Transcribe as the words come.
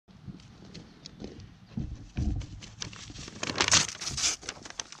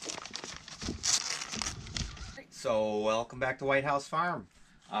So welcome back to White House Farm.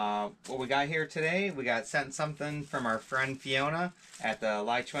 What we got here today, we got sent something from our friend Fiona at the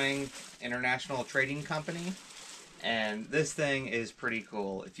Lichuang International Trading Company. And this thing is pretty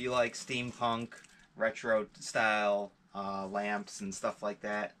cool. If you like steampunk, retro style lamps and stuff like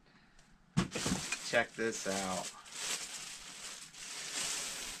that, check this out.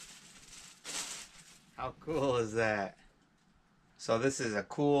 How cool is that? So this is a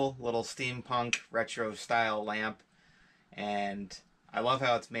cool little steampunk retro style lamp, and I love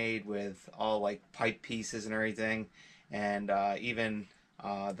how it's made with all like pipe pieces and everything, and even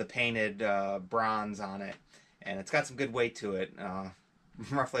the painted bronze on it, and it's got some good weight to it,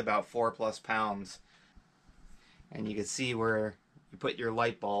 roughly about 4+ pounds. And you can see where you put your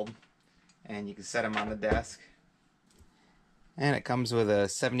light bulb, and you can set them on the desk. And it comes with a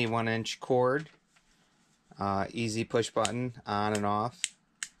 71-inch cord. Easy push button, on and off.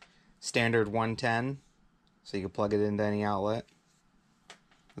 Standard 110, so you can plug it into any outlet.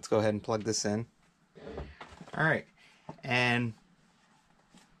 Let's go ahead and plug this in. Alright, and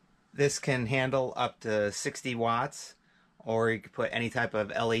this can handle up to 60 watts, or you could put any type of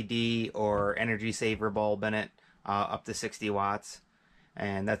LED or energy saver bulb in it, up to 60 watts.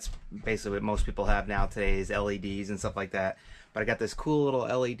 And that's basically what most people have now today, is LEDs and stuff like that. But I got this cool little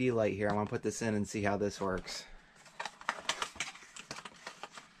LED light here. I'm going to put this in and see how this works.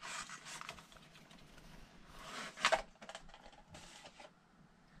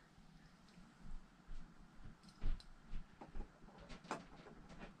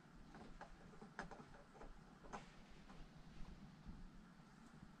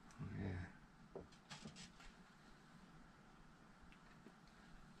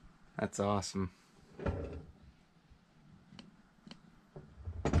 That's awesome.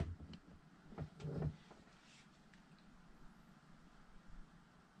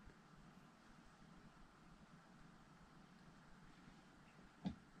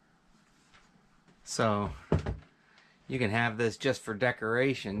 So you can have this just for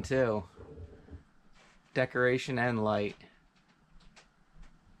decoration too. Decoration and light.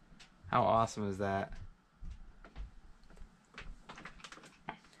 How awesome is that?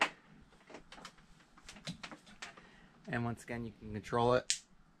 And once again, you can control it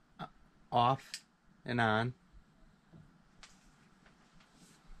off and on.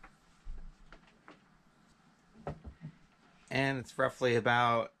 And it's roughly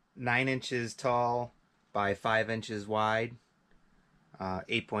about 9 inches tall by 5 inches wide.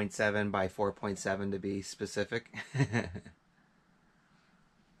 8.7 by 4.7 to be specific.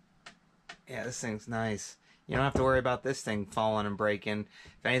 Yeah, this thing's nice. You don't have to worry about this thing falling and breaking.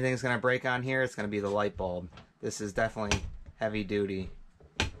 If anything's going to break on here, it's going to be the light bulb. This is definitely heavy duty.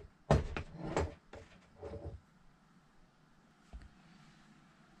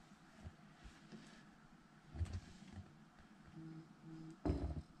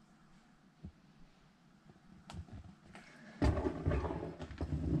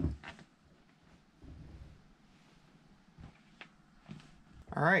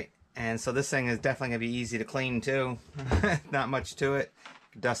 Alright, and so this thing is definitely going to be easy to clean too. Not much to it.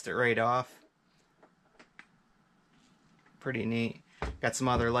 Dust it right off. Pretty neat. Got some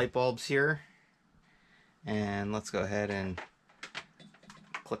other light bulbs here. And let's go ahead and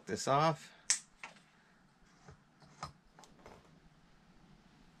click this off.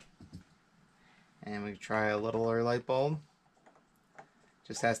 And we can try a littler light bulb.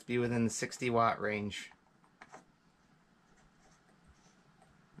 Just has to be within the 60-watt range.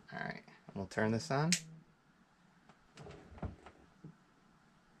 Alright, we'll turn this on.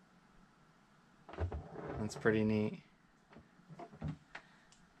 That's pretty neat.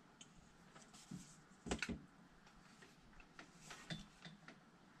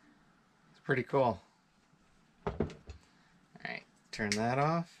 It's pretty cool. Alright, turn that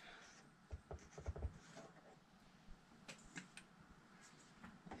off.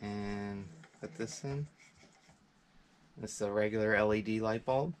 And put this in. This is a regular LED light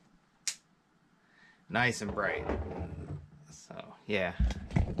bulb. Nice and bright. So, yeah.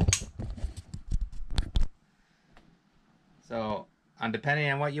 So,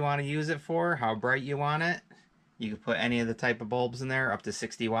 depending on what you want to use it for, how bright you want it, you can put any of the type of bulbs in there up to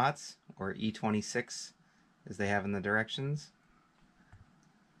 60 watts, or E26, as they have in the directions.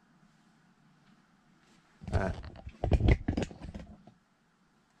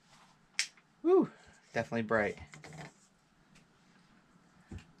 Woo! Definitely bright.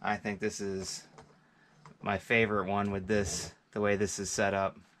 I think this is my favorite one with this, the way this is set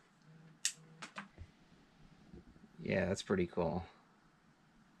up. Yeah, that's pretty cool.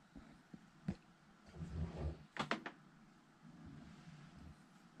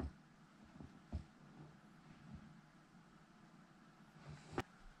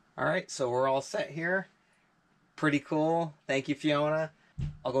 Alright, so we're all set here. Pretty cool. Thank you, Fiona.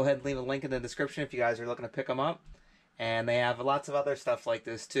 I'll go ahead and leave a link in the description if you guys are looking to pick them up. And they have lots of other stuff like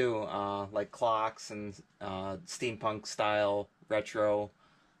this too, like clocks and steampunk style retro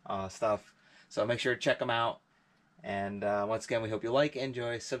stuff. So make sure to check them out. And once again, we hope you like,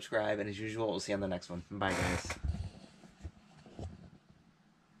 enjoy, subscribe, and as usual, we'll see you on the next one. Bye, guys.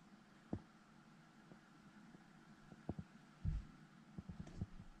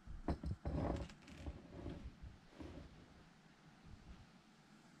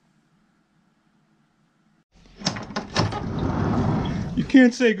 You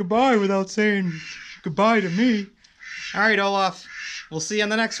can't say goodbye without saying goodbye to me. All right, Olaf. We'll see you on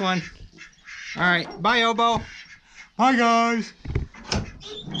the next one. All right. Bye, Obo. Bye, guys.